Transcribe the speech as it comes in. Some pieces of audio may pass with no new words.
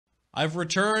I've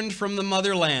returned from the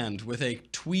motherland with a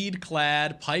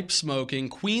tweed-clad, pipe-smoking,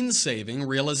 queen-saving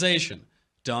realization.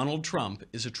 Donald Trump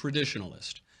is a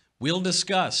traditionalist. We'll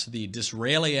discuss the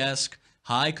Disraeli-esc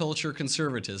high-culture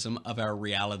conservatism of our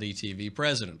reality TV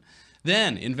president.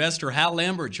 Then, investor Hal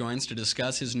Lambert joins to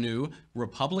discuss his new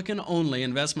Republican-only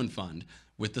investment fund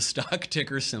with the stock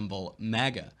ticker symbol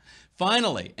MAGA.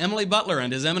 Finally, Emily Butler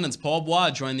and His Eminence Paul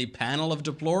Bois join the Panel of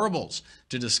Deplorables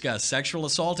to discuss sexual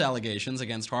assault allegations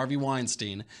against Harvey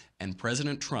Weinstein and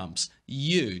President Trump's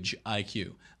huge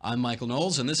IQ. I'm Michael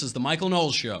Knowles, and this is The Michael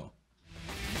Knowles Show.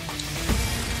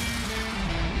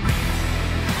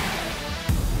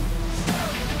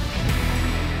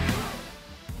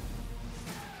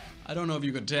 I don't know if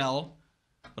you could tell,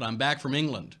 but I'm back from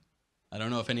England. I don't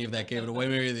know if any of that gave it away,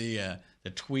 maybe the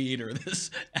tweed or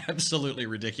this absolutely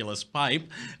ridiculous pipe.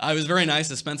 It was very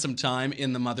nice. I spent some time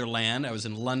in the motherland. I was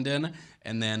in London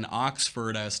and then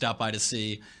Oxford. I stopped by to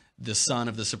see the son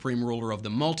of the supreme ruler of the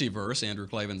multiverse, Andrew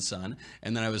Klavan's son,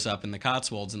 and then I was up in the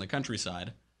Cotswolds in the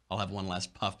countryside. I'll have one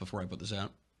last puff before I put this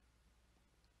out.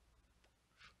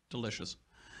 Delicious.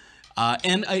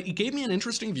 And it gave me an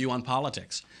interesting view on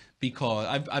politics, because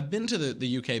I've been to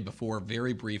the UK before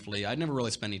very briefly. I'd never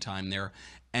really spent any time there,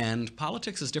 and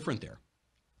politics is different there.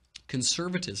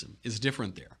 Conservatism is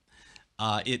different there.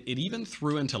 It even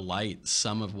threw into light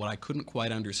some of what I couldn't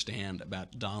quite understand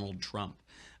about Donald Trump.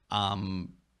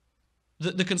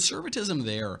 The conservatism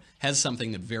there has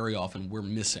something that very often we're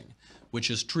missing, which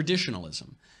is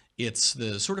traditionalism. It's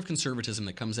the sort of conservatism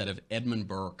that comes out of Edmund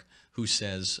Burke, who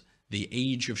says, the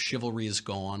age of chivalry is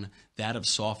gone, that of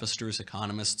sophisters,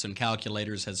 economists, and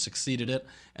calculators has succeeded it,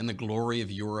 and the glory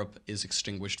of Europe is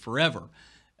extinguished forever.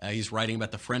 He's writing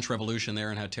about the French Revolution there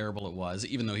and how terrible it was,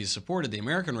 even though he supported the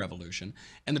American Revolution.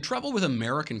 And the trouble with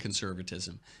American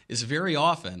conservatism is very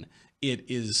often it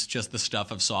is just the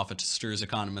stuff of sophisters,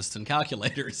 economists, and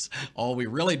calculators. All we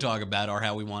really talk about are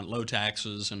how we want low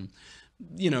taxes and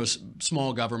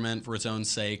small government for its own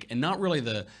sake, and not really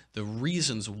the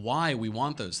reasons why we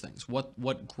want those things,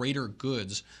 what greater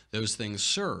goods those things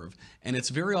serve. And it's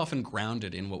very often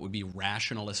grounded in what would be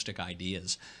rationalistic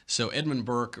ideas. So Edmund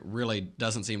Burke really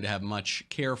doesn't seem to have much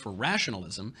care for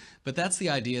rationalism, but that's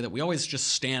the idea that we always just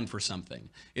stand for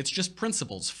something. It's just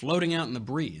principles floating out in the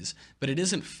breeze, but it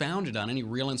isn't founded on any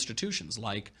real institutions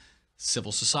like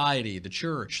civil society, the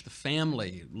church, the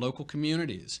family, local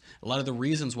communities. A lot of the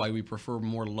reasons why we prefer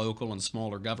more local and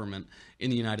smaller government in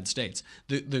the United States.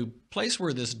 The place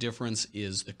where this difference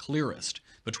is the clearest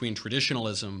between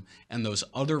traditionalism and those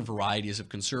other varieties of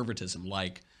conservatism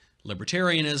like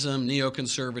libertarianism,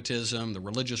 neoconservatism, the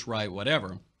religious right,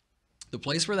 whatever. The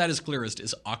place where that is clearest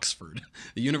is Oxford,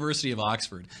 the University of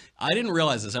Oxford. I didn't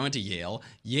realize this. I went to Yale.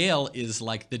 Yale is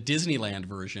like the Disneyland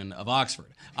version of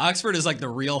Oxford. Oxford is like the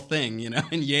real thing,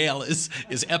 and Yale is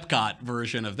Epcot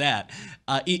version of that.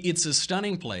 It's a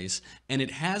stunning place, and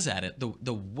it has at it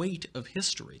the weight of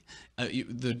history.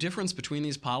 The difference between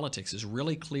these politics is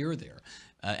really clear there.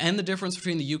 And the difference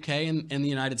between the UK and the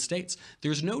United States.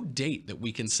 There's no date that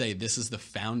we can say this is the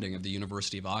founding of the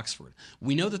University of Oxford.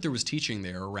 We know that there was teaching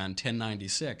there around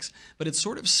 1096, but it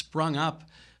sort of sprung up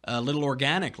a little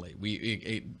organically.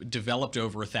 It developed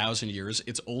over 1,000 years.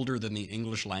 It's older than the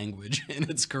English language in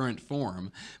its current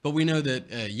form, but we know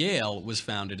that Yale was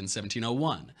founded in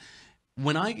 1701.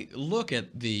 When I look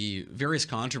at the various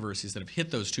controversies that have hit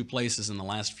those two places in the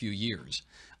last few years,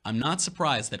 I'm not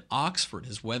surprised that Oxford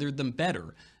has weathered them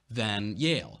better than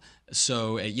Yale.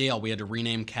 So at Yale, we had to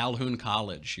rename Calhoun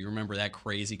College. You remember that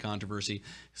crazy controversy?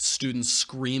 Students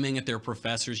screaming at their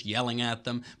professors, yelling at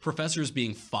them, professors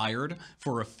being fired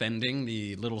for offending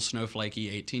the little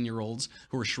snowflakey 18-year-olds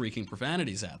who were shrieking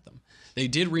profanities at them. They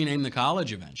did rename the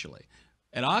college eventually.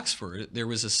 At Oxford, there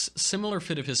was a similar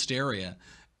fit of hysteria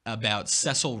about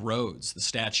Cecil Rhodes, the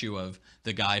statue of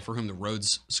the guy for whom the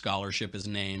Rhodes Scholarship is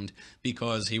named,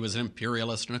 because he was an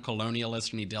imperialist and a colonialist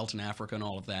and he dealt in Africa and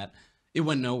all of that. It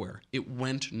went nowhere. It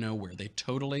went nowhere. They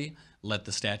totally let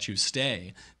the statue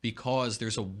stay because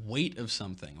there's a weight of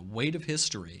something, a weight of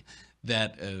history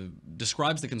that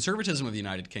describes the conservatism of the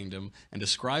United Kingdom and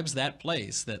describes that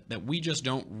place that we just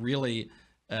don't really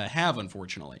have,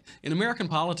 unfortunately. In American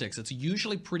politics, it's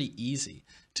usually pretty easy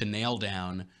to nail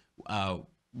down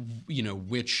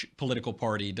which political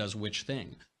party does which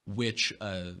thing, which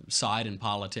side in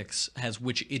politics has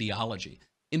which ideology.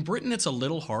 In Britain, it's a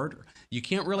little harder. You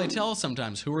can't really tell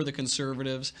sometimes who are the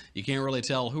conservatives. You can't really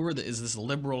tell is this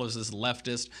liberal, is this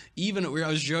leftist. Even I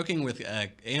was joking with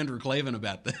Andrew Klavan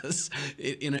about this.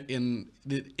 In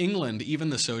England, even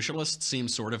the socialists seem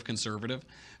sort of conservative.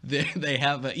 They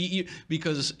have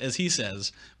because, as he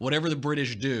says, whatever the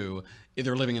British do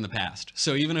they're living in the past.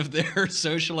 So even if they're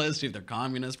socialist, if they're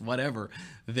communist, whatever,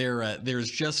 there's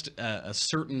just a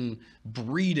certain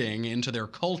breeding into their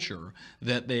culture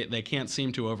that they can't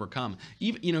seem to overcome.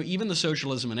 Even the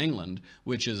socialism in England,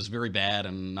 which is very bad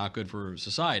and not good for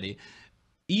society,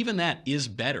 even that is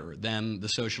better than the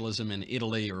socialism in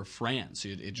Italy or France.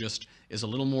 It just is a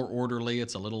little more orderly.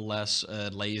 It's a little less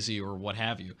lazy or what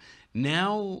have you.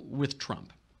 Now with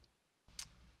Trump,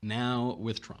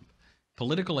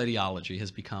 political ideology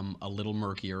has become a little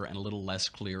murkier and a little less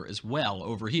clear as well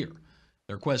over here.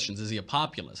 There are questions. Is he a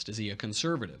populist? Is he a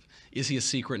conservative? Is he a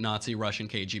secret Nazi, Russian,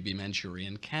 KGB,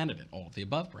 Manchurian candidate? All of the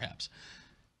above, perhaps.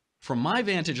 From my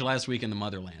vantage last week in the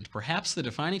Motherland, perhaps the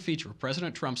defining feature of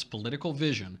President Trump's political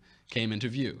vision came into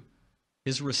view.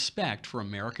 His respect for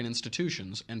American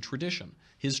institutions and tradition,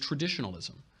 his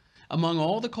traditionalism. Among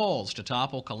all the calls to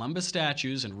topple Columbus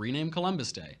statues and rename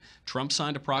Columbus Day, Trump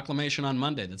signed a proclamation on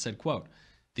Monday that said, quote,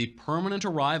 "The permanent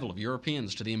arrival of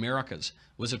Europeans to the Americas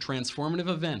was a transformative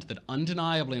event that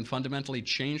undeniably and fundamentally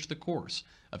changed the course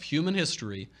of human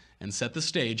history and set the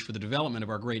stage for the development of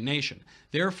our great nation.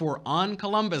 Therefore, on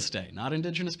Columbus Day, not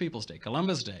Indigenous Peoples Day,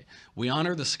 Columbus Day, we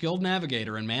honor the skilled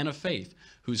navigator and man of faith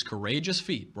whose courageous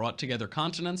feat brought together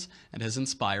continents and has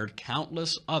inspired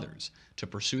countless others to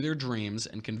pursue their dreams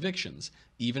and convictions,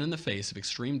 even in the face of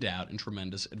extreme doubt and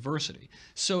tremendous adversity."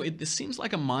 So this seems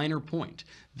like a minor point,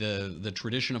 the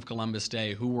tradition of Columbus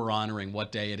Day, who we're honoring,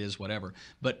 what day it is, whatever.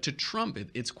 But to Trump,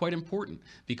 it's quite important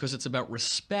because it's about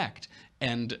respect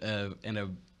and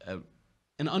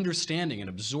an understanding, an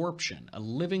absorption, a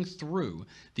living through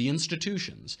the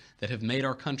institutions that have made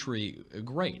our country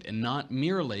great, and not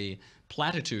merely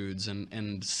platitudes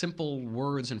and simple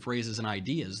words and phrases and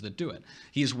ideas that do it.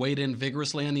 He has weighed in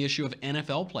vigorously on the issue of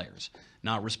NFL players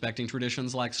not respecting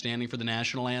traditions like standing for the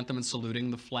national anthem and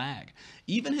saluting the flag.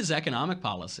 Even his economic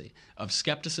policy of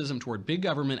skepticism toward big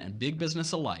government and big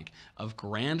business alike, of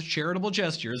grand charitable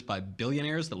gestures by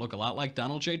billionaires that look a lot like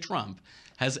Donald J. Trump,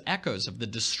 has echoes of the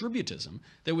distributism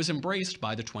that was embraced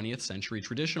by the 20th century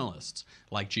traditionalists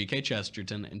like G.K.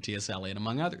 Chesterton and T.S. Eliot,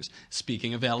 among others.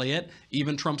 Speaking of Eliot,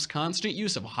 even Trump's constant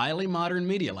use of highly modern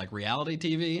media like reality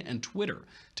TV and Twitter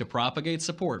to propagate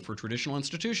support for traditional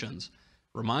institutions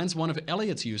reminds one of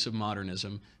Eliot's use of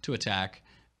modernism to attack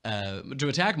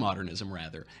modernism,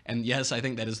 rather. And yes, I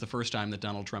think that is the first time that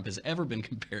Donald Trump has ever been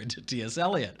compared to T.S.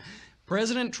 Eliot.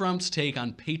 President Trump's take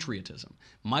on patriotism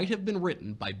might have been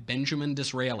written by Benjamin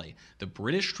Disraeli, the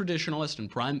British traditionalist and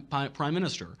prime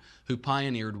minister who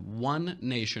pioneered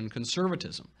one-nation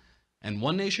conservatism. And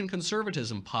one-nation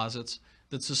conservatism posits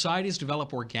that societies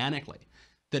develop organically,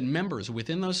 that members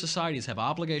within those societies have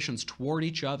obligations toward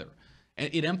each other.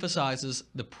 It emphasizes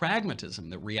the pragmatism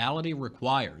that reality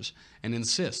requires and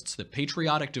insists that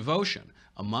patriotic devotion,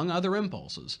 among other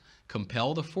impulses,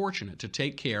 compel the fortunate to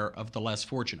take care of the less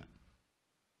fortunate.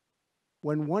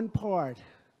 When one part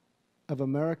of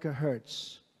America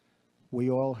hurts, we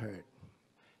all hurt.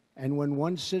 And when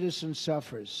one citizen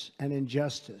suffers an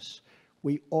injustice,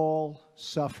 we all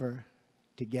suffer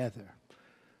together.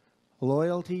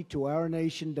 Loyalty to our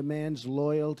nation demands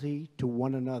loyalty to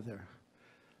one another.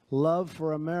 Love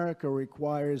for America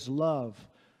requires love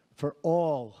for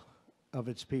all of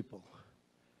its people.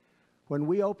 When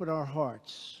we open our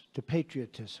hearts to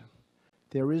patriotism,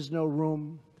 there is no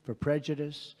room for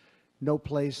prejudice, no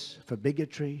place for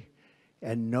bigotry,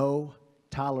 and no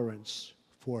tolerance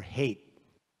for hate.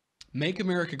 Make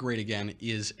America Great Again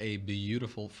is a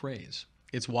beautiful phrase.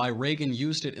 It's why Reagan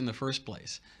used it in the first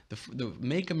place. The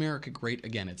Make America Great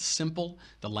Again, it's simple,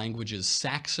 the language is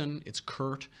Saxon, it's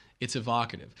curt, it's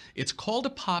evocative. It's called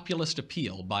a populist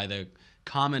appeal by the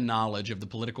common knowledge of the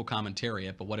political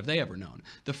commentariat, but what have they ever known?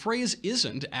 The phrase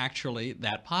isn't actually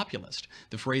that populist.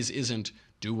 The phrase isn't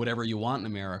do whatever you want in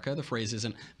America. The phrase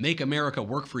isn't make America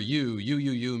work for you,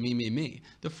 you, me.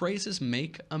 The phrase is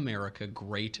make America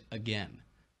great again.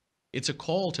 It's a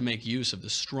call to make use of the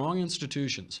strong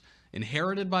institutions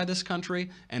inherited by this country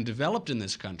and developed in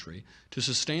this country to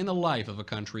sustain the life of a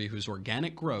country whose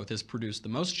organic growth has produced the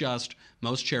most just,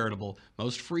 most charitable,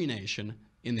 most free nation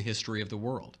in the history of the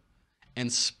world.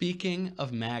 And speaking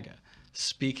of MAGA,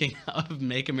 speaking of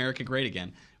Make America Great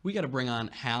Again, we got to bring on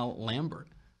Hal Lambert.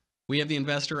 We have the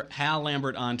investor Hal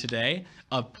Lambert on today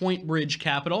of Point Bridge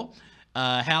Capital.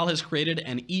 Hal has created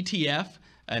an ETF,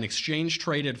 an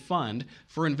exchange-traded fund,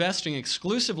 for investing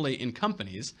exclusively in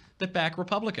companies that back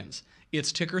Republicans.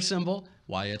 Its ticker symbol,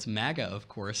 why, it's MAGA, of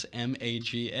course,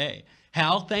 M-A-G-A.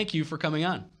 Hal, thank you for coming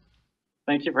on.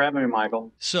 Thank you for having me,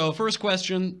 Michael. So first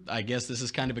question, I guess this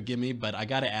is kind of a gimme, but I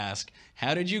got to ask,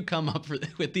 how did you come up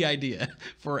with the idea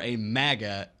for a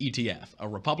MAGA ETF, a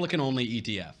Republican-only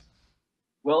ETF?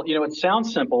 Well, it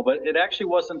sounds simple, but it actually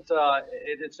wasn't.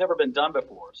 It's never been done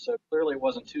before, so clearly it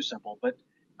wasn't too simple. But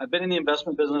I've been in the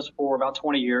investment business for about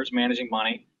 20 years, managing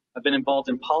money. I've been involved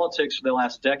in politics for the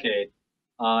last decade.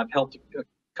 I've helped a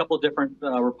couple of different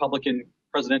Republican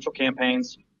presidential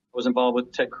campaigns. I was involved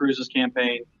with Ted Cruz's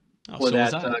campaign. So was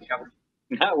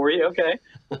I. Were you? Okay.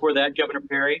 Before that, Governor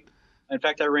Perry. In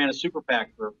fact, I ran a super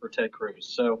PAC for Ted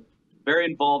Cruz. So very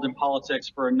involved in politics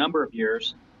for a number of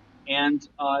years. And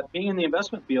being in the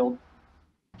investment field,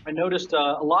 I noticed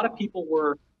a lot of people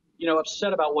were,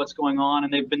 upset about what's going on,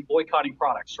 and they've been boycotting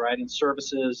products, right, and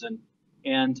services,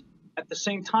 and at the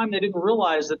same time, they didn't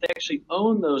realize that they actually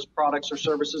own those products or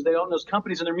services. They own those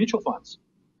companies in their mutual funds,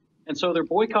 and so they're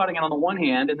boycotting it on the one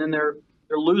hand, and then they're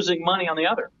losing money on the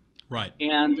other. Right.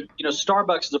 And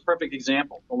Starbucks is a perfect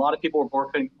example. A lot of people were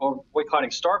boycotting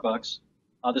Starbucks.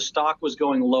 The stock was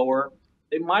going lower.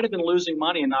 They might have been losing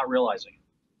money and not realizing it.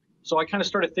 So I kind of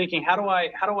started thinking, how do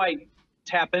I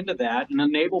tap into that and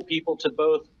enable people to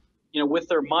both, with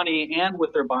their money and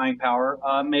with their buying power,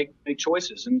 make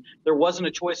choices? And there wasn't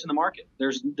a choice in the market.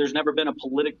 There's never been a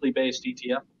politically based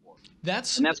ETF before. And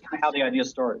that's kind of how the idea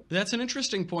started. That's an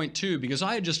interesting point too, because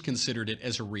I had just considered it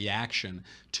as a reaction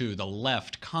to the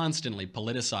left constantly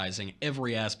politicizing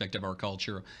every aspect of our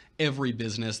culture, every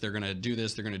business. They're going to do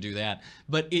this, they're going to do that.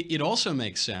 But it also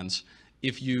makes sense.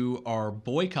 If you are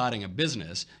boycotting a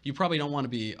business, you probably don't want to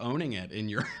be owning it in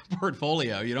your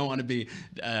portfolio. You don't want to be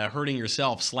hurting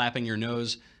yourself, slapping your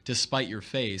nose to spite your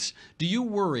face. Do you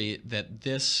worry that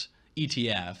this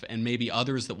ETF, and maybe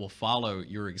others that will follow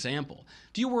your example,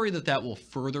 do you worry that that will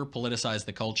further politicize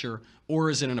the culture, or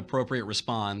is it an appropriate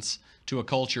response to a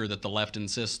culture that the left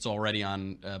insists already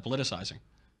on politicizing?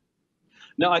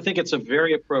 No, I think it's a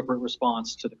very appropriate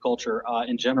response to the culture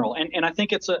in general. And I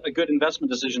think it's a good investment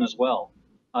decision as well.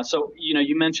 So,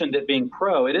 you mentioned it being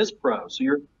pro. It is pro. So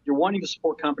you're wanting to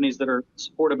support companies that are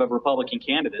supportive of Republican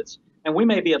candidates. And we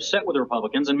may be upset with the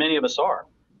Republicans, and many of us are.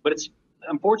 But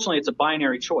unfortunately, it's a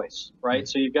binary choice, right?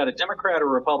 So you've got a Democrat or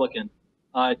a Republican.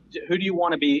 Who do you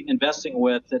want to be investing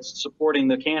with that's supporting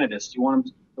the candidates? Do you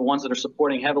want the ones that are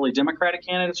supporting heavily Democratic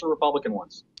candidates or Republican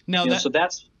ones? Now, so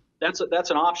that's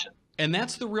an option. And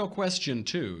that's the real question,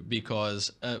 too,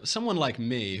 because someone like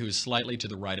me, who's slightly to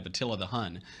the right of Attila the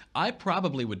Hun, I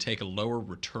probably would take a lower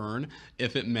return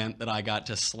if it meant that I got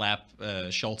to slap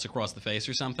Schultz across the face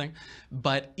or something.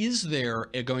 But is there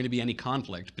going to be any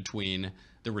conflict between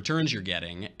the returns you're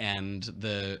getting and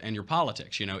your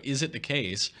politics? Is it the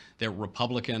case that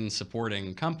Republican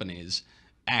supporting companies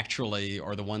actually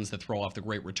are the ones that throw off the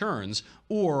great returns,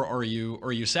 or are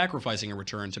you sacrificing a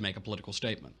return to make a political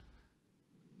statement?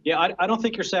 Yeah, I don't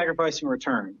think you're sacrificing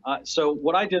return. So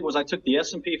what I did was I took the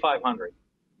S&P 500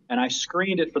 and I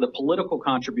screened it for the political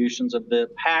contributions of the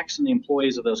PACs and the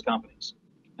employees of those companies.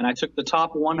 And I took the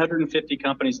top 150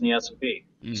 companies in the S&P.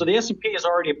 So the S&P is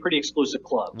already a pretty exclusive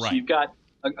club. Right. So you've got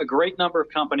a great number of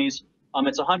companies.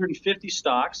 It's 150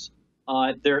 stocks.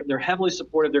 They're heavily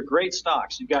supported. They're great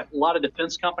stocks. You've got a lot of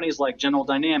defense companies like General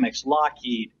Dynamics,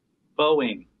 Lockheed,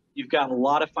 Boeing. You've got a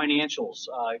lot of financials.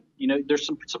 There's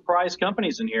some surprise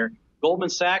companies in here. Goldman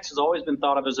Sachs has always been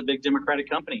thought of as a big Democratic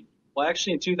company. Well,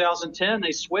 actually, in 2010,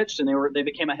 they switched and they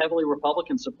became a heavily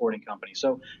Republican supporting company.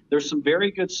 So there's some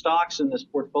very good stocks in this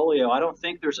portfolio. I don't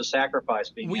think there's a sacrifice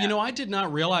being had. I did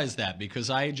not realize that, because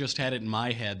I just had it in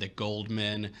my head that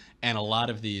Goldman and a lot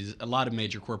of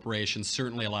major corporations,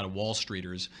 certainly a lot of Wall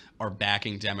Streeters, are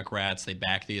backing Democrats. They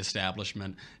back the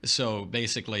establishment. So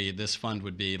basically, this fund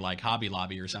would be like Hobby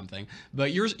Lobby or something.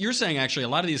 But you're saying actually a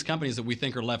lot of these companies that we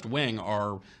think are left wing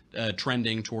are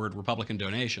trending toward Republican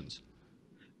donations.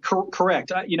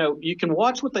 Correct. You can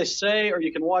watch what they say, or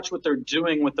you can watch what they're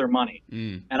doing with their money.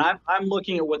 And I'm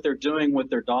looking at what they're doing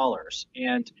with their dollars.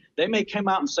 And they may come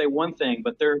out and say one thing,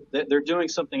 but they're doing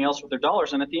something else with their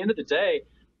dollars. And at the end of the day,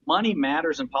 money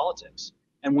matters in politics.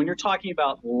 And when you're talking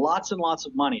about lots and lots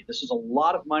of money, this is a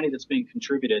lot of money that's being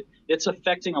contributed. It's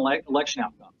affecting election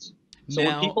outcomes. So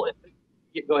when people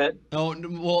go ahead. Oh,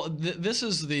 well,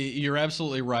 you're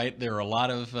absolutely right. There are a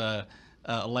lot of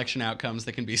election outcomes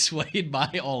that can be swayed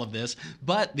by all of this,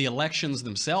 but the elections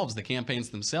themselves, the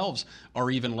campaigns themselves, are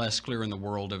even less clear in the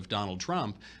world of Donald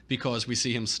Trump, because we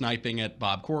see him sniping at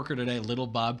Bob Corker today, little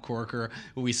Bob Corker.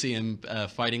 We see him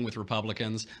fighting with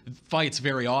Republicans, fights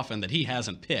very often that he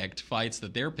hasn't picked, fights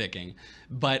that they're picking.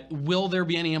 But will there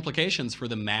be any implications for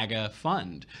the MAGA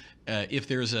fund? If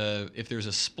there's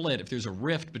a split, if there's a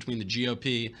rift between the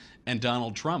GOP and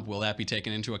Donald Trump, will that be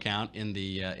taken into account in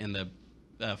the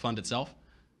fund itself?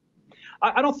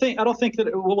 I don't think that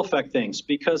it will affect things,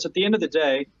 because at the end of the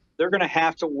day, they're going to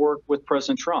have to work with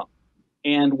President Trump.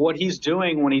 And what he's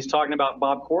doing when he's talking about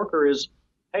Bob Corker is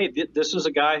hey, this is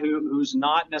a guy who's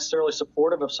not necessarily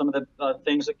supportive of some of the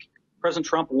things that President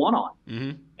Trump won on.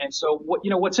 Mm-hmm. And so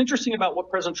what's interesting about what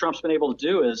President Trump's been able to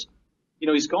do is,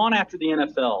 he's gone after the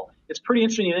NFL. It's pretty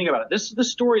interesting to think about it.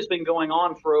 This story has been going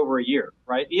on for over a year,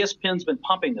 right? ESPN's been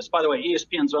pumping this. By the way,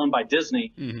 ESPN's owned by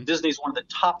Disney. Mm-hmm. Disney's one of the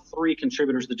top 3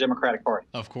 contributors to the Democratic Party.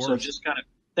 Of course. So just kind of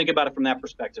think about it from that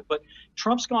perspective. But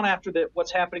Trump's gone after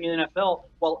what's happening in the NFL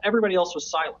while everybody else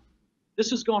was silent. This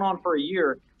has gone on for a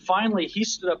year. Finally, he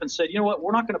stood up and said, you know what,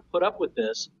 we're not going to put up with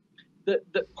this. The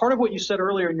part of what you said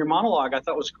earlier in your monologue I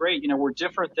thought was great. We're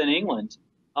different than England.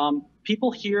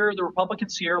 People here, the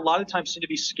Republicans here, a lot of times seem to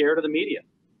be scared of the media.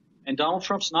 And Donald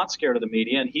Trump's not scared of the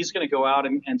media, and he's going to go out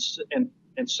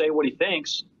and say what he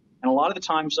thinks. And a lot of the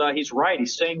times he's right.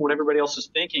 He's saying what everybody else is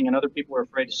thinking and other people are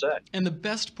afraid to say. And the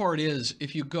best part is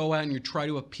if you go out and you try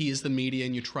to appease the media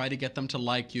and you try to get them to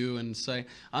like you and say,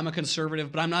 I'm a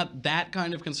conservative, but I'm not that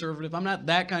kind of conservative. I'm not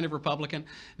that kind of Republican.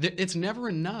 It's never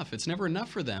enough. It's never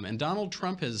enough for them. And Donald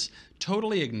Trump has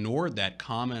totally ignored that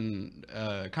common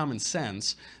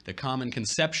sense, the common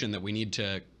conception that we need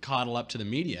to coddle up to the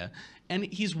media. And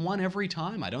he's won every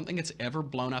time. I don't think it's ever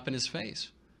blown up in his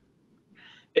face.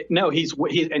 No, he's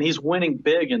winning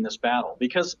big in this battle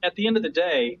because at the end of the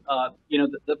day,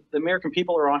 the American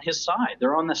people are on his side.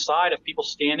 They're on the side of people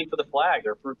standing for the flag.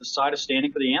 They're for the side of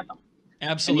standing for the anthem.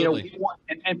 Absolutely.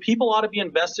 And people ought to be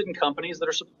invested in companies that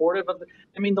are supportive of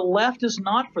the left is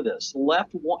not for this. The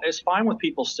left is fine with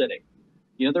people sitting.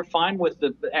 They're fine with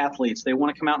the athletes. They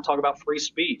want to come out and talk about free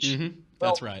speech. Mm-hmm.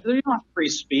 That's right. They're not free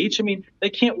speech. They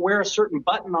can't wear a certain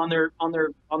button on their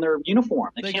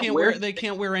uniform. They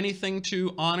can't wear anything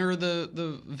to honor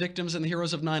the victims and the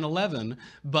heroes of 9/11.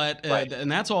 But right.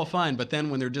 And that's all fine. But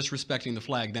then when they're disrespecting the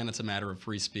flag, then it's a matter of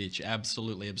free speech.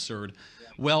 Absolutely absurd.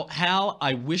 Well, Hal,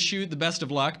 I wish you the best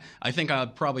of luck. I think I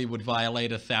probably would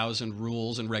violate 1,000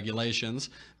 rules and regulations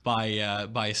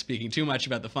by speaking too much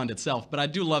about the fund itself, but I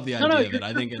do love the idea of it.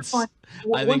 I think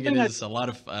it's a lot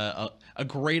of a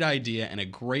great idea and a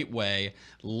great way,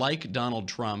 like Donald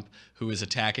Trump, who is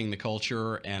attacking the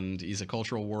culture and he's a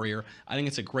cultural warrior. I think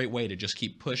it's a great way to just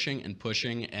keep pushing and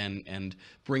pushing and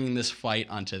bringing this fight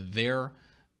onto their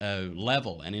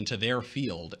level and into their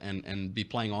field and be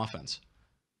playing offense.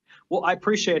 Well, I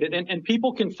appreciate it, and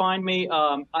people can find me.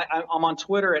 I'm on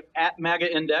Twitter at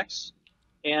MAGA Index.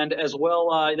 And as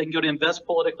well, they can go to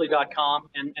investpolitically.com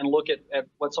and look at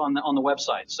what's on the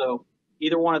website. So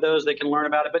either one of those, they can learn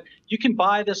about it. But you can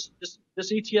buy this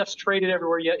ETF's traded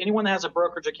everywhere. Anyone that has a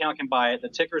brokerage account can buy it. The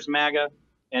ticker's MAGA,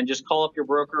 and just call up your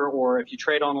broker, or if you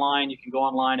trade online, you can go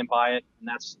online and buy it. And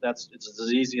it's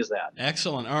as easy as that.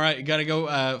 Excellent. All right, you got to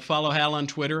go follow Hal on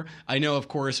Twitter. I know, of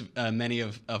course, many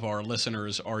of our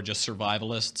listeners are just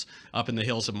survivalists up in the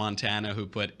hills of Montana who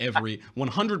put every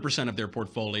 100% of their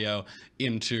portfolio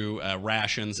into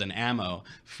rations and ammo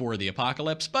for the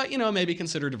apocalypse. But, maybe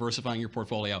consider diversifying your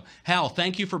portfolio. Hal,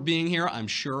 thank you for being here. I'm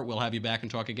sure we'll have you back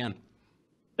and talk again.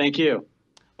 Thank you.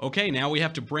 Okay, now we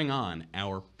have to bring on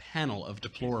our panel of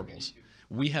deplorables.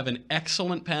 We have an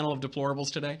excellent panel of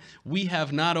deplorables today. We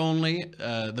have not only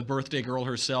the birthday girl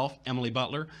herself, Emily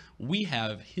Butler, we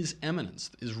have His Eminence,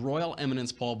 His Royal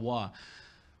Eminence Paul Bois.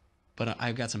 But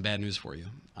I've got some bad news for you.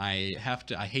 I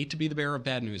hate to be the bearer of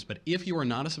bad news, but if you are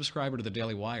not a subscriber to the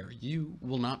Daily Wire, you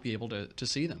will not be able to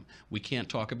see them. We can't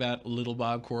talk about Little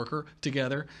Bob Corker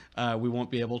together. We won't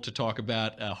be able to talk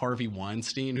about Harvey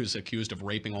Weinstein, who's accused of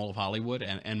raping all of Hollywood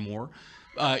and more.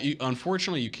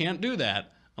 Unfortunately, you can't do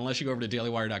that unless you go over to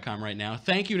dailywire.com right now.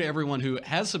 Thank you to everyone who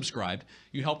has subscribed.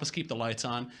 You help us keep the lights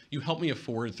on. You help me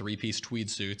afford 3-piece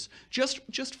tweed suits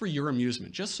just for your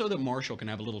amusement, just so that Marshall can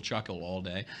have a little chuckle all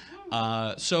day.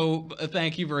 So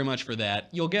thank you very much for that.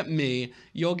 You'll get me.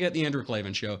 You'll get the Andrew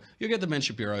Klavan Show. You'll get the Ben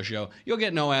Shapiro Show. You'll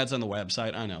get no ads on the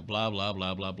website. I know, blah, blah,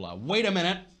 blah, blah, blah. Wait a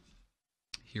minute.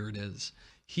 Here it is.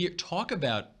 Here, talk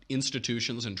about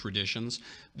institutions and traditions.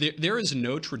 There is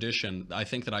no tradition, I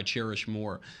think, that I cherish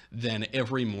more than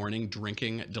every morning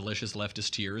drinking delicious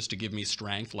leftist tears to give me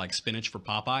strength, like spinach for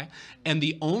Popeye. And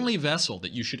the only vessel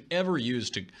that you should ever use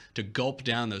to gulp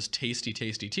down those tasty,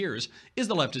 tasty tears is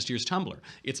the leftist tears tumbler.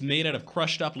 It's made out of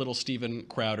crushed up little Steven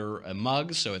Crowder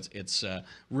mugs, so it's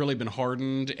really been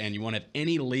hardened, and you won't have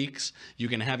any leaks. You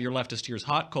can have your leftist tears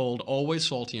hot, cold, always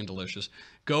salty and delicious.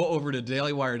 Go over to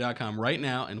dailywire.com right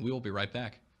now, and we will be right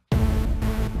back.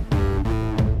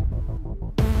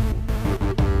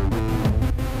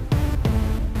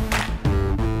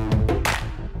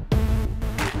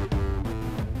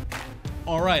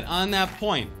 All right, on that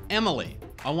point, Emily,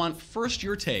 I want first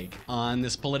your take on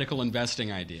this political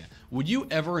investing idea. Would you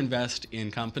ever invest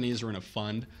in companies or in a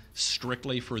fund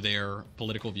strictly for their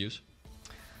political views?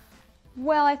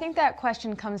 Well, I think that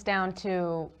question comes down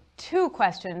to two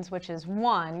questions, which is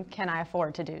one, can I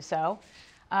afford to do so?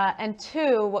 And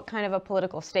two, what kind of a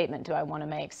political statement do I want to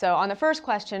make? So on the first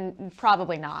question,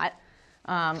 probably not.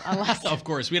 Unless Of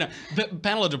course, we don't. The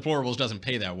Panel of Deplorables doesn't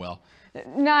pay that well.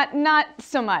 Not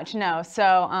so much, no.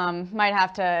 So might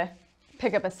have to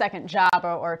pick up a second job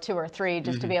or two or three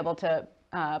just to be able to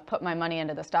put my money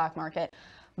into the stock market.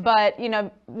 But, you know,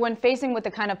 when facing with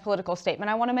the kind of political statement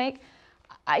I want to make,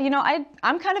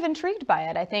 I'm kind of intrigued by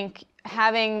it. I think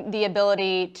having the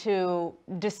ability to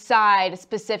decide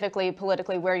specifically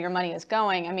politically where your money is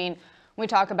going, I mean, we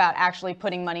talk about actually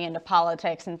putting money into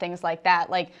politics and things like that.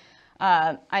 Like,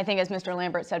 I think as Mr.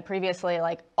 Lambert said previously,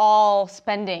 like all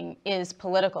spending is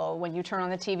political. When you turn on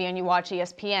the TV and you watch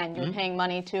ESPN, you're paying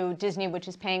money to Disney, which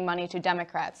is paying money to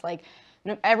Democrats. Like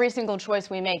every single choice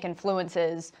we make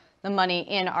influences the money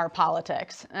in our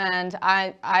politics. And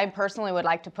I personally would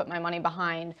like to put my money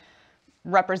behind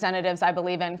representatives I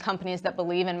believe in, companies that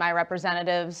believe in my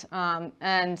representatives.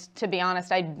 And to be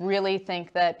honest, I really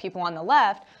think that people on the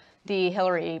left, the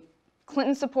Hillary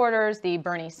Clinton supporters, the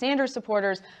Bernie Sanders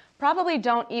supporters, probably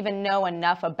don't even know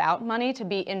enough about money to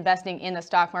be investing in the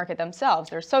stock market themselves.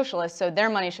 They're socialists, so their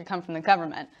money should come from the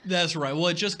government. That's right. Well,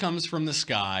 it just comes from the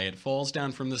sky. It falls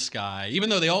down from the sky, even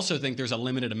though they also think there's a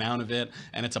limited amount of it,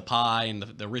 and it's a pie, and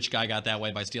the rich guy got that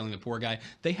way by stealing the poor guy.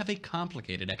 They have a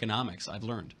complicated economics, I've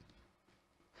learned.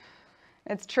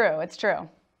 It's true. It's true.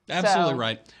 Absolutely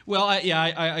right. Well,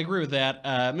 I agree with that.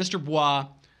 Mr. Bois,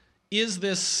 is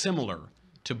this similar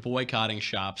to boycotting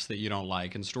shops that you don't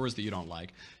like and stores that you don't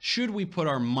like? Should we put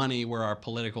our money where our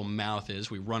political mouth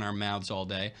is? We run our mouths all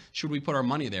day. Should we put our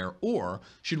money there? Or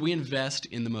should we invest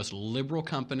in the most liberal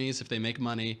companies if they make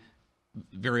money?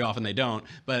 Very often they don't,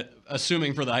 but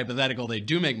assuming for the hypothetical they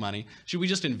do make money, should we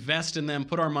just invest in them,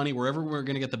 put our money wherever we're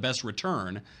going to get the best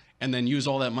return, and then use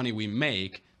all that money we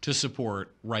make to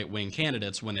support right-wing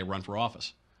candidates when they run for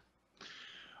office?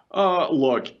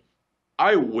 Look,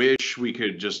 I wish we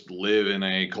could just live in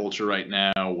a culture right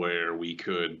now where we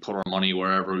could put our money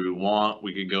wherever we want.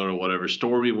 We could go to whatever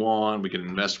store we want. We could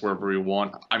invest wherever we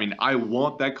want. I mean, I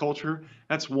want that culture.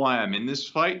 That's why I'm in this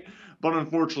fight. But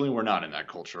unfortunately, we're not in that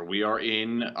culture. We are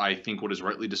in, I think, what is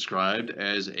rightly described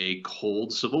as a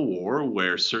cold civil war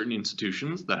where certain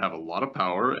institutions that have a lot of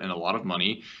power and a lot of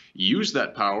money use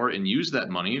that power and use that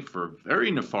money for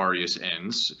very nefarious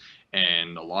ends.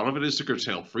 And a lot of it is to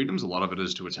curtail freedoms. A lot of it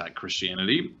is to attack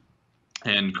Christianity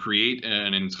and create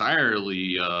an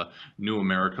entirely new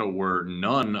America where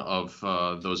none of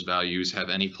those values have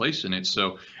any place in it.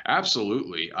 So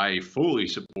absolutely, I fully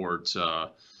support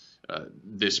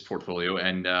this portfolio,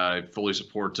 and fully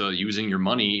support using your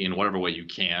money in whatever way you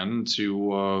can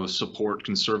to support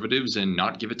conservatives and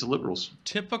not give it to liberals.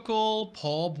 Typical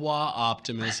Paul Bois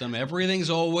optimism. Everything's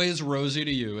always rosy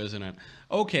to you, isn't it?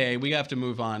 Okay, we have to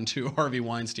move on to Harvey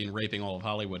Weinstein raping all of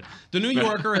Hollywood. The New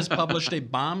Yorker has published a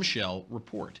bombshell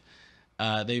report.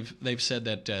 They've said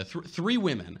that three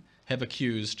women have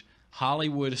accused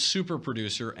Hollywood super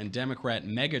producer and Democrat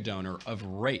mega donor of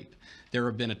rape. There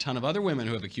have been a ton of other women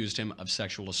who have accused him of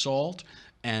sexual assault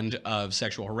and of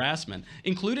sexual harassment,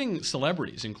 including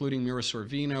celebrities, including Mira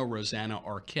Sorvino, Rosanna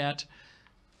Arquette.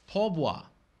 Paul Bois,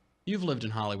 you've lived in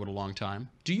Hollywood a long time.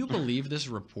 Do you believe this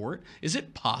report? Is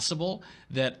it possible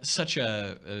that such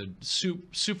a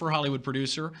super Hollywood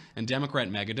producer and Democrat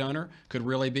mega donor could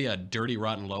really be a dirty,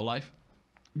 rotten lowlife?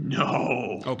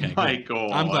 No. Okay,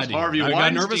 Michael. I'm glad to hear. I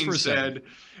got nervous for a second.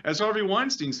 As Harvey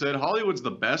Weinstein said, Hollywood's the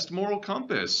best moral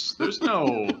compass. There's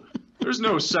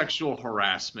no sexual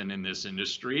harassment in this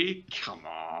industry. Come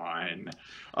on.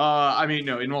 I mean,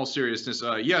 no, in all seriousness,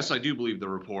 yes, I do believe the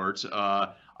report.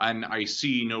 And I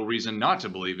see no reason not to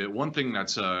believe it. One thing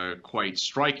that's quite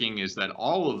striking is that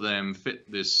all of them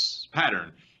fit this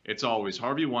pattern. It's always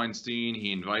Harvey Weinstein.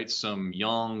 He invites some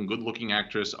young, good-looking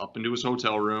actress up into his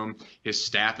hotel room. His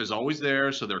staff is always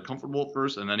there, so they're comfortable at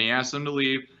first, and then he asks them to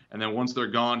leave. And then once they're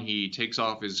gone, he takes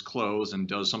off his clothes and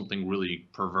does something really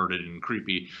perverted and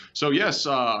creepy. So yes,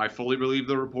 I fully believe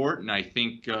the report, and I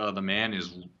think the man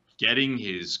is getting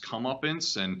his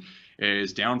comeuppance, and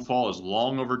his downfall is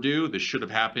long overdue. This should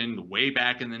have happened way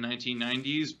back in the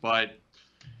 1990s, but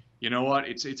you know what?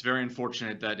 It's very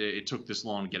unfortunate that it took this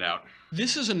long to get out.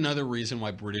 This is another reason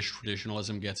why British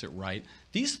traditionalism gets it right.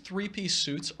 These three-piece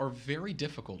suits are very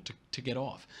difficult to get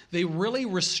off. They really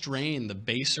restrain the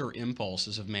baser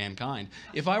impulses of mankind.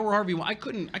 If I were Harvey, I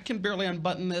can barely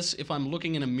unbutton this if I'm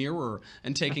looking in a mirror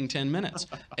and taking 10 minutes.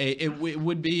 It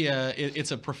would be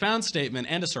it's a profound statement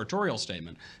and a sartorial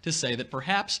statement to say that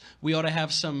perhaps we ought to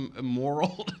have some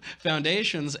moral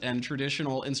foundations and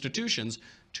traditional institutions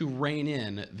to rein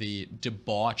in the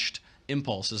debauched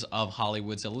impulses of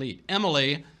Hollywood's elite.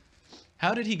 Emily,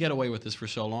 how did he get away with this for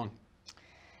so long?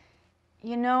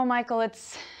 You know, Michael,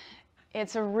 it's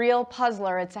a real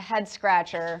puzzler. It's a head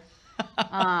scratcher.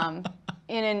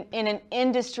 In an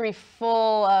industry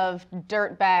full of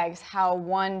dirt bags, how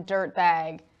one dirt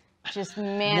bag just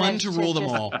managed one to rule them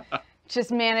all.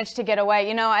 Just managed to get away.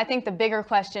 You know, I think the bigger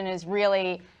question is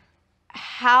really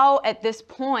how, at this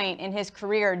point in his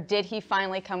career, did he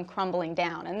finally come crumbling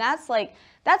down? And that's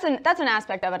an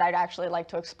aspect of it I'd actually like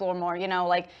to explore more. You know,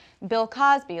 like Bill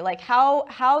Cosby, like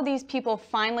how these people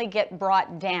finally get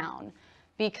brought down,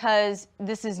 because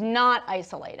this is not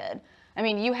isolated. I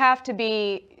mean, you have to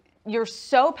be. You're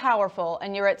so powerful,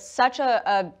 and you're at such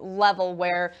a level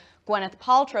where Gwyneth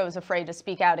Paltrow is afraid to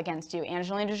speak out against you,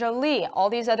 Angelina Jolie,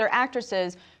 all these other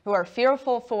actresses who are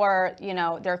fearful for, you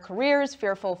know, their careers,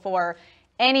 fearful for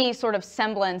any sort of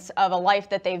semblance of a life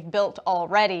that they've built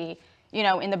already, you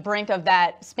know, in the brink of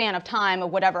that span of time of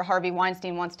whatever Harvey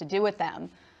Weinstein wants to do with them,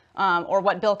 or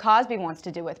what Bill Cosby wants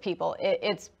to do with people.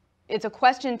 It's a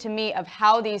question to me of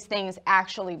how these things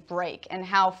actually break and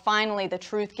how finally the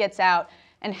truth gets out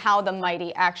and how the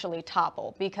mighty actually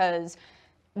topple, because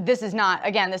this is not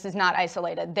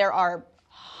isolated. There are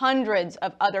hundreds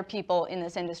of other people in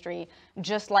this industry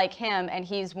just like him, and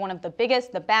he's one of the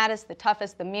biggest, the baddest, the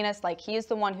toughest, the meanest. Like, he is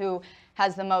the one who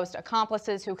has the most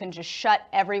accomplices, who can just shut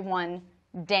everyone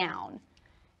down.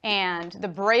 And the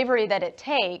bravery that it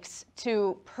takes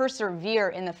to persevere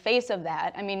in the face of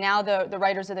that. I mean, now the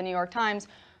writers of the New York Times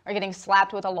are getting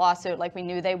slapped with a lawsuit like we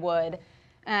knew they would.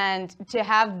 And to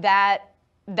have that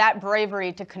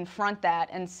bravery to confront that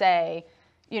and say,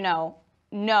 you know,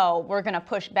 no, we're going to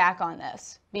push back on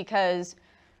this, because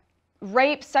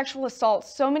rape, sexual assault,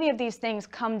 so many of these things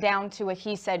come down to a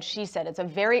he said, she said. It's a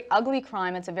very ugly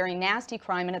crime. It's a very nasty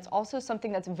crime. And it's also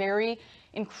something that's very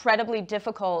incredibly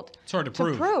difficult it's hard to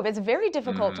prove. It's very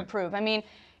difficult to prove. I mean,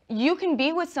 you can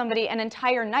be with somebody an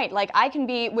entire night. Like, I can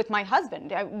be with my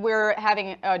husband. We're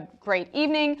having a great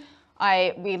evening.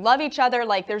 We love each other.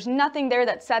 Like, there's nothing there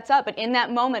that sets up. But in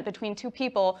that moment between two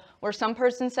people where some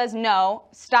person says, no,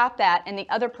 stop that, and the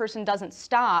other person doesn't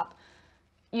stop,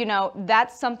 you know,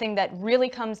 that's something that really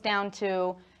comes down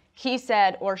to he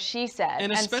said or she said.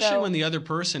 And especially when the other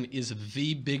person is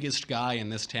the biggest guy in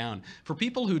this town. For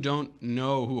people who don't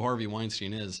know who Harvey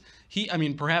Weinstein is, I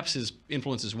mean, perhaps his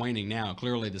influence is waning now.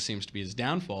 Clearly, this seems to be his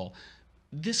downfall.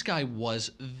 This guy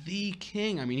was the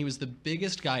king. I mean, he was the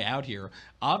biggest guy out here.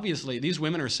 Obviously, these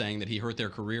women are saying that he hurt their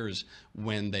careers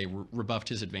when they rebuffed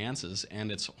his advances, and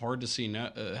it's hard to see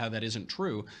how that isn't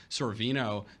true.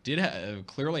 Sorvino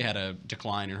clearly had a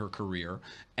decline in her career,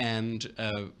 and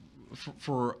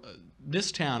for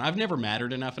this town, I've never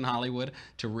mattered enough in Hollywood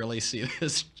to really see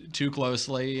this too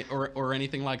closely or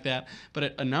anything like that,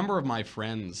 but a number of my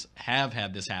friends have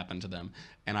had this happen to them,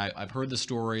 and I've heard the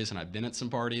stories, and I've been at some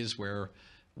parties where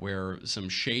some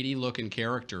shady-looking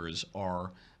characters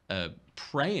are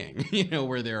praying, you know,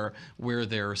 where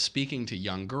they're speaking to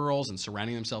young girls and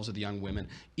surrounding themselves with young women.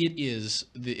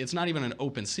 It's not even an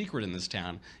open secret in this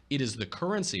town. It is the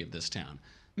currency of this town.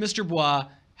 Mr. Bois,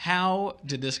 how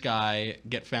did this guy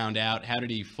get found out? How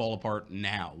did he fall apart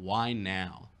now? Why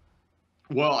now?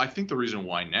 Well, I think the reason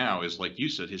why now is, like you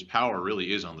said, his power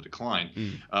really is on the decline.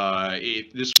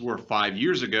 If this were 5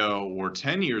 years ago or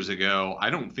 10 years ago, I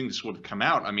don't think this would have come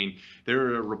out. I mean,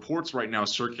 there are reports right now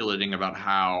circulating about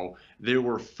how there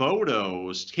were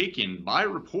photos taken by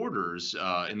reporters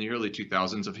in the early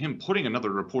 2000s of him putting another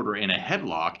reporter in a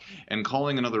headlock and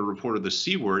calling another reporter the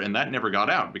C word, and that never got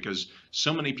out because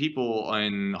so many people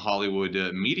in Hollywood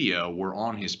media were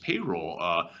on his payroll.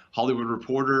 Hollywood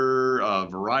Reporter,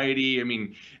 Variety, I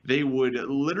mean, they would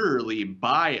literally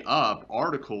buy up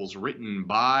articles written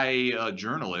by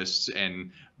journalists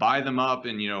and buy them up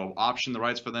and, you know, option the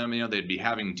rights for them. You know, they'd be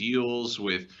having deals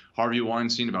with Harvey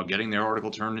Weinstein about getting their article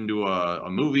turned into a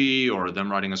movie or them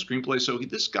writing a screenplay. So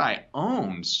this guy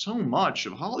owned so much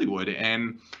of Hollywood,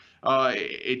 and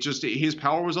his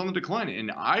power was on the decline,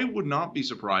 and I would not be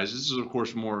surprised. This is, of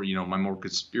course, more, you know, my more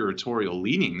conspiratorial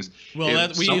leanings.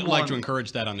 Well, we like to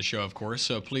encourage that on the show, of course.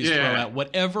 So please throw out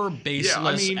whatever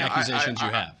baseless accusations you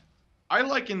have. I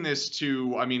liken this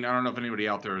to, I mean, I don't know if anybody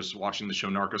out there is watching the show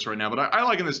Narcos right now, but I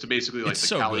liken this to basically like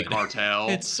the Cali cartel.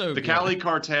 It's so the Cali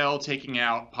cartel taking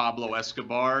out Pablo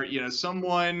Escobar. You know,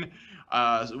 someone,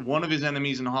 one of his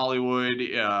enemies in Hollywood,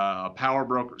 a power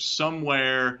broker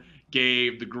somewhere,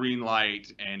 gave the green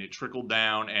light, and it trickled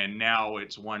down, and now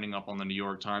it's winding up on the New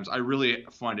York Times. I really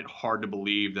find it hard to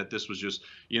believe that this was just,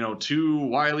 you know, two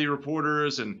wily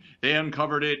reporters and they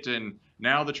uncovered it, and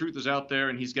now the truth is out there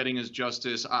and he's getting his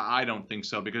justice. I don't think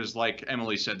so, because like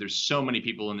Emily said, there's so many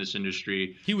people in this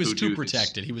industry. He was too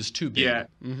protected. He was too big. Yeah,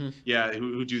 yeah,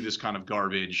 who do this kind of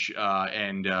garbage,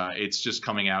 and it's just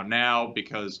coming out now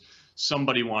because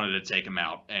somebody wanted to take him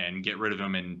out and get rid of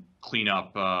him and clean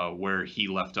up where he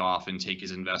left off and take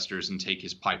his investors and take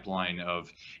his pipeline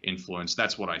of influence.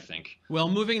 That's what I think. Well,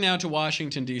 moving now to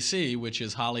Washington, D.C., which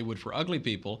is Hollywood for ugly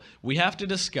people, we have to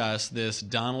discuss this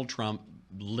Donald Trump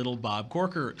little Bob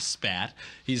Corker spat.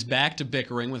 He's back to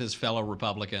bickering with his fellow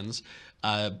Republicans.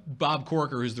 Bob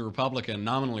Corker, who's the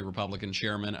nominally Republican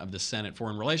chairman of the Senate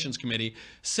Foreign Relations Committee,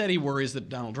 said he worries that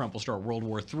Donald Trump will start World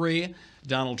War III.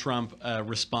 Donald Trump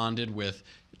responded with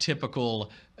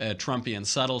typical Trumpian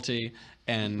subtlety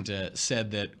and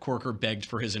said that Corker begged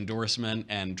for his endorsement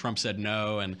and Trump said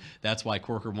no, and that's why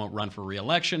Corker won't run for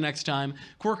re-election next time.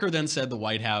 Corker then said the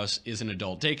White House is an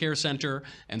adult daycare center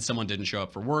and someone didn't show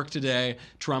up for work today.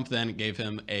 Trump then gave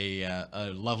him a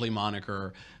lovely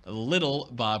moniker, Little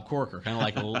Bob Corker, kind of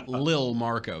like Lil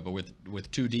Marco, but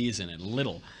with two D's in it,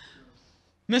 Little.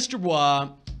 Mr. Bois,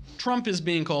 Trump is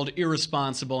being called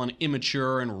irresponsible and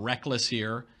immature and reckless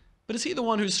here, but is he the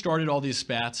one who started all these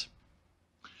spats?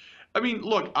 I mean,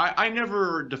 look, I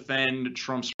never defend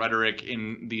Trump's rhetoric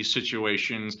in these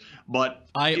situations, but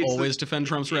I always defend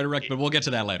Trump's rhetoric, but we'll get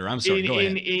to that later. I'm sorry, go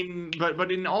ahead.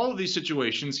 But in all of these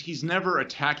situations, he's never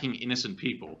attacking innocent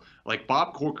people. Like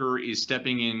Bob Corker is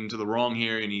stepping into the wrong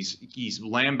here, and he's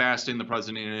lambasting the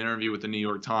president in an interview with the New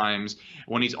York Times.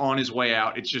 When he's on his way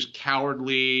out, it's just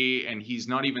cowardly, and he's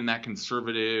not even that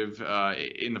conservative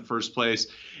in the first place.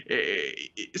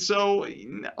 So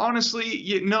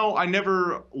honestly, no, I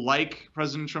never like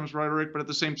President Trump's rhetoric, but at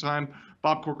the same time,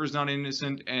 Bob Corker's not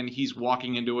innocent and he's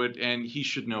walking into it and he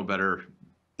should know better.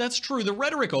 That's true. The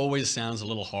rhetoric always sounds a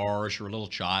little harsh or a little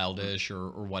childish or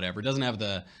whatever. It doesn't have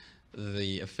the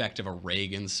effect of a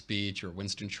Reagan speech or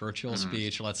Winston Churchill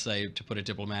speech, let's say, to put it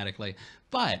diplomatically.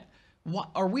 But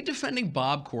are we defending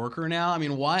Bob Corker now? I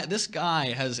mean, why? This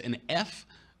guy has an F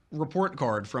report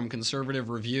card from Conservative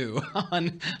Review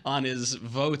on his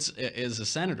votes as a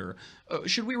senator.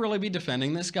 Should we really be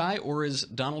defending this guy, or is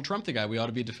Donald Trump the guy we ought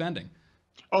to be defending?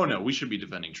 Oh no, we should be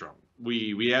defending Trump.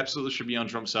 We absolutely should be on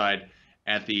Trump's side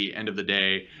at the end of the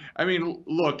day. I mean,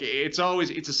 look, it's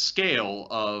a scale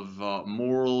of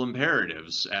moral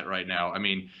imperatives at right now. I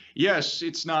mean, yes,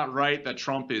 it's not right that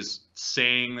Trump is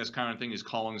saying this kind of thing, is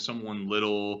calling someone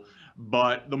little.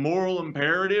 But the moral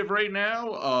imperative right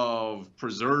now of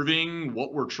preserving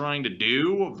what we're trying to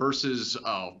do versus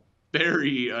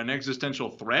an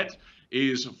existential threat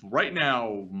is right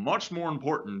now much more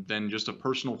important than just a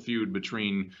personal feud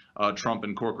between Trump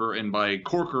and Corker. And by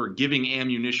Corker giving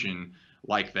ammunition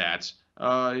like that,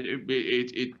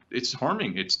 it's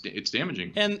harming, it's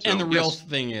damaging. And the real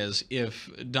thing is, if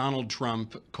Donald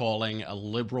Trump calling a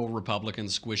liberal Republican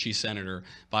squishy senator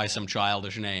by some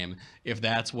childish name, if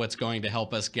that's what's going to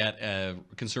help us get a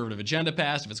conservative agenda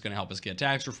passed, if it's going to help us get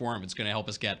tax reform, if it's going to help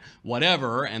us get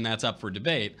whatever, and that's up for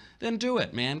debate, then do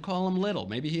it, man. Call him little.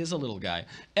 Maybe he is a little guy.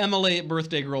 Emily,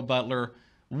 birthday girl Butler,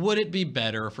 would it be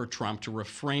better for Trump to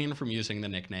refrain from using the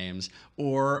nicknames,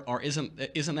 or isn't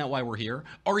that why we're here?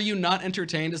 Are you not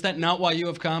entertained? Is that not why you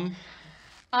have come?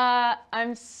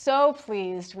 I'm so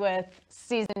pleased with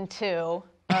season 2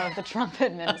 of the Trump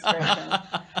administration.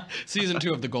 Season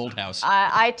 2 of the Gold House.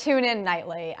 I tune in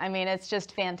nightly. I mean, it's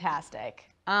just fantastic.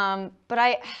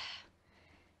 But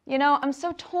I'm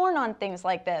so torn on things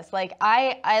like this. Like,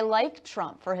 I like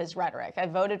Trump for his rhetoric. I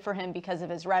voted for him because of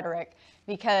his rhetoric,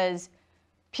 because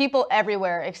people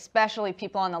everywhere, especially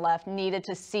people on the left, needed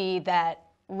to see that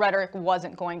rhetoric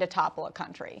wasn't going to topple a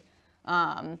country.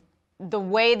 The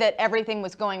way that everything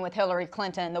was going with Hillary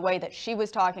Clinton, the way that she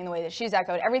was talking, the way that she's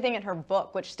echoed, everything in her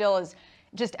book, which still is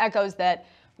just echoes that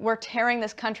we're tearing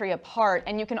this country apart.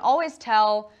 And you can always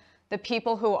tell the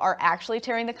people who are actually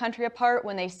tearing the country apart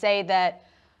when they say that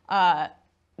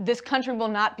this country will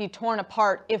not be torn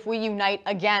apart if we unite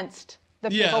against the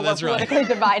people we're politically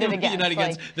divided against. Unite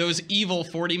against those evil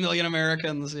 40 million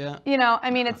Americans, yeah.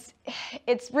 I mean,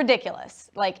 it's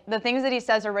ridiculous. Like, the things that he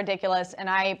says are ridiculous, and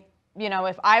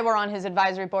if I were on his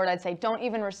advisory board, I'd say, don't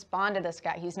even respond to this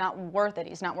guy. He's not worth it.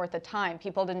 He's not worth the time.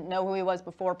 People didn't know who he was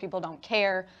before. People don't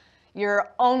care.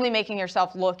 You're only making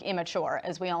yourself look immature,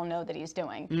 as we all know that he's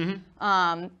doing.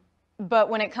 Mm-hmm. But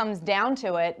when it comes down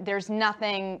to it, there's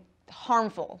nothing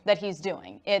harmful that he's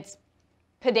doing. It's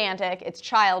pedantic, it's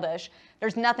childish.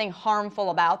 There's nothing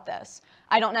harmful about this.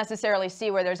 I don't necessarily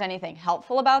see where there's anything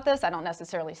helpful about this. I don't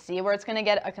necessarily see where it's going to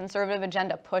get a conservative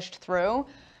agenda pushed through,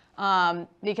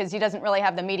 because he doesn't really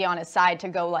have the media on his side to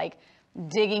go like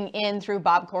digging in through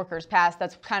Bob Corker's past.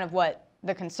 That's kind of what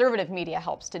the conservative media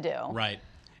helps to do. Right.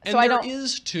 And So I there don't-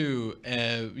 is too,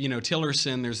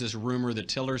 Tillerson, there's this rumor that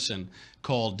Tillerson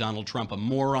called Donald Trump a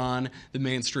moron. The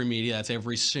mainstream media, that's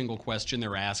every single question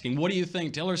they're asking. What do you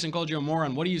think? Tillerson called you a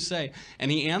moron. What do you say?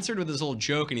 And he answered with this little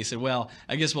joke, and he said, well,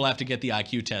 I guess we'll have to get the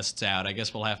IQ tests out. I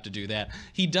guess we'll have to do that.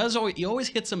 He always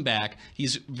hits him back.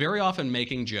 He's very often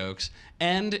making jokes.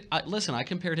 And listen, I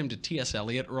compared him to T.S.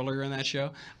 Eliot earlier in that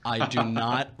show. I do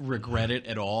not regret it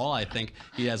at all. I think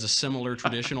he has a similar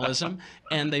traditionalism,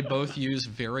 and they both use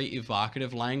very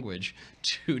evocative language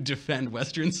to defend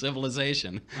Western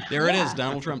civilization. There it is,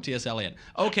 Donald Trump, T.S. Eliot.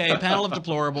 Okay, panel of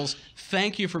deplorables.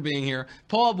 Thank you for being here.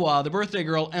 Paul Bois, the birthday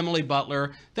girl, Emily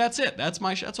Butler. That's it. That's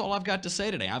all I've got to say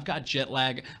today. I've got jet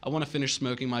lag. I want to finish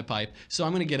smoking my pipe, so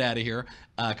I'm going to get out of here.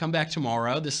 Come back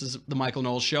tomorrow. This is the Michael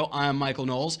Knowles Show. I'm Michael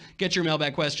Knowles. Get your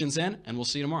mailbag questions in, and we'll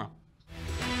see you tomorrow.